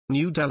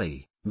New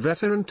Delhi,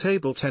 veteran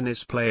table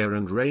tennis player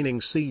and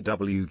reigning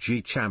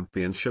CWG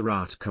champion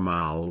Sharath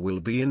Kamal will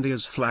be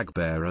India's flag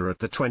bearer at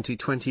the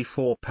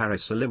 2024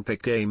 Paris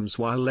Olympic Games,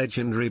 while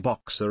legendary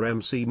boxer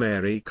MC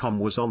Mary Kom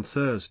was on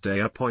Thursday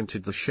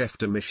appointed the chef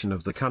de mission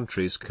of the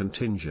country's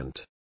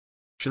contingent.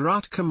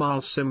 Sharath Kamal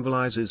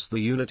symbolizes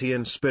the unity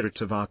and spirit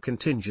of our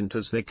contingent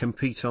as they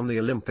compete on the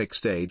Olympic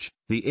stage,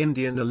 the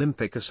Indian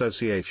Olympic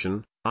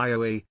Association,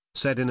 IOA,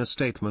 said in a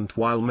statement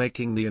while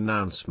making the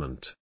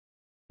announcement.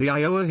 The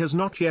IOA has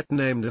not yet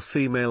named a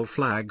female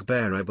flag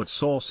bearer, but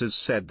sources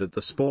said that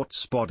the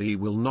sports body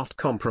will not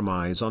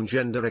compromise on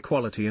gender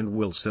equality and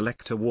will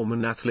select a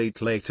woman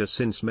athlete later,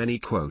 since many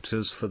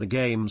quotas for the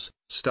Games,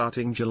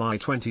 starting July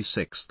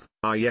 26,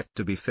 are yet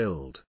to be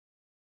filled.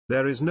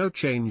 There is no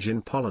change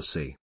in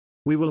policy.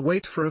 We will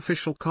wait for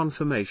official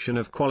confirmation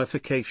of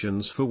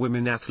qualifications for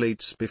women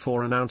athletes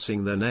before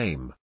announcing their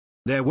name.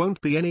 There won't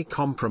be any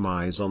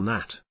compromise on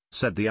that,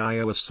 said the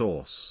IOA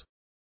source.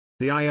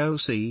 The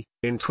IOC,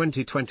 in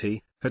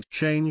 2020, had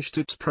changed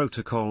its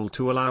protocol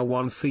to allow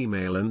one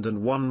female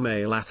and one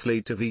male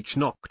athlete of each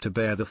knock to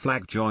bear the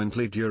flag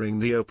jointly during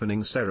the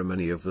opening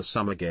ceremony of the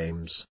Summer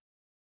Games.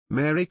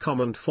 Mary Kom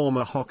and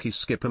former hockey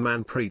skipper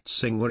Manpreet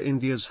Singh were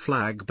India's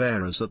flag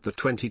bearers at the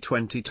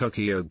 2020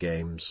 Tokyo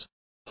Games.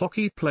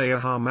 Hockey player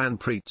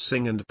Harmanpreet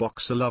Singh and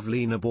boxer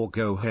Lovelina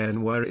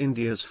Borgohain were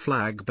India's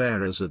flag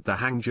bearers at the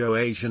Hangzhou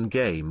Asian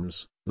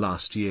Games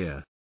last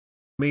year.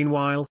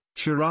 Meanwhile,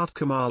 Sharath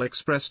Kamal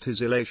expressed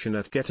his elation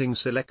at getting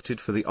selected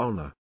for the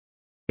honor.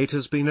 It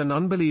has been an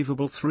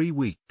unbelievable 3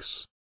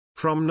 weeks.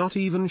 From not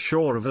even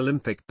sure of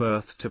Olympic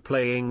berth to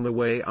playing the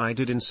way I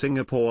did in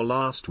Singapore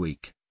last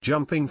week,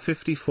 jumping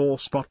 54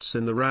 spots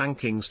in the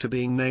rankings to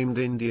being named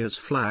India's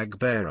flag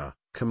bearer,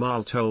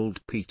 Kamal told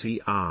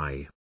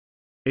PTI.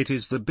 It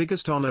is the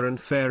biggest honor and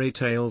fairy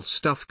tale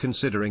stuff,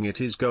 considering it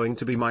is going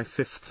to be my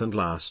 5th and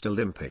last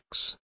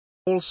Olympics.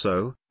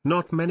 Also,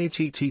 not many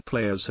TT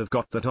players have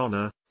got that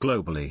honor,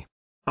 globally.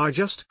 I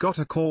just got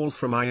a call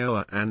from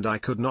IOA and I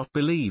could not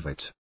believe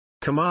it.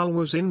 Kamal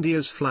was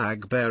India's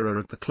flag bearer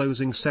at the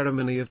closing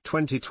ceremony of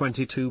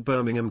 2022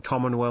 Birmingham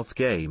Commonwealth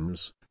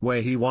Games,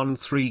 where he won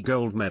 3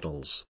 gold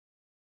medals.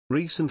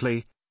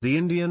 Recently, the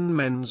Indian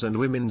men's and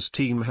women's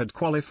team had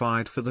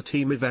qualified for the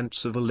team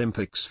events of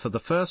Olympics for the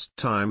first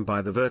time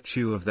by the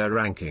virtue of their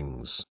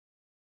rankings.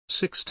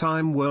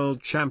 6-time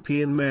world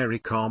champion Mary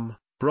Kom,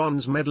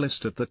 bronze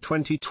medalist at the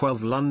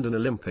 2012 London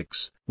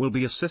Olympics, will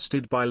be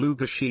assisted by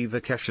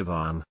Lugashiva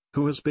Keshavan,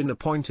 who has been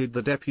appointed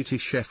the deputy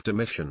chef de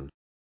mission.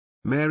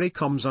 Mary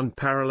Kom's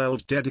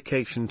unparalleled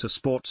dedication to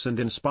sports and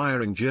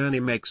inspiring journey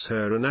makes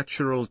her a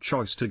natural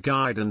choice to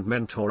guide and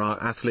mentor our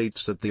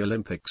athletes at the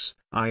Olympics,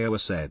 IOA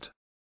said.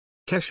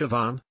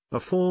 Keshavan, a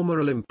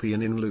former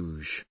Olympian in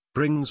luge,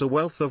 brings a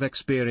wealth of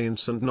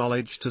experience and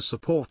knowledge to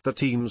support the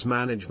team's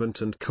management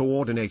and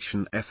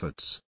coordination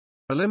efforts.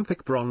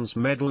 Olympic bronze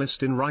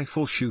medalist in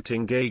rifle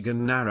shooting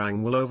Gagan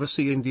Narang will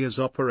oversee India's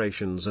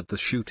operations at the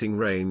shooting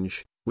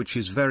range, which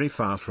is very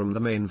far from the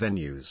main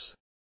venues.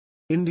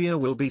 India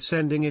will be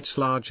sending its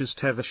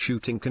largest ever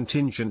shooting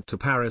contingent to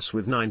Paris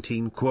with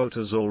 19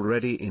 quotas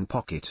already in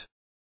pocket.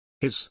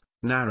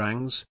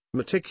 Narang's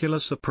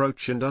meticulous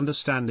approach and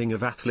understanding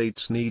of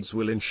athletes' needs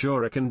will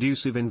ensure a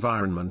conducive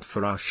environment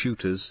for our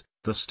shooters,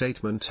 the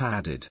statement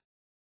added.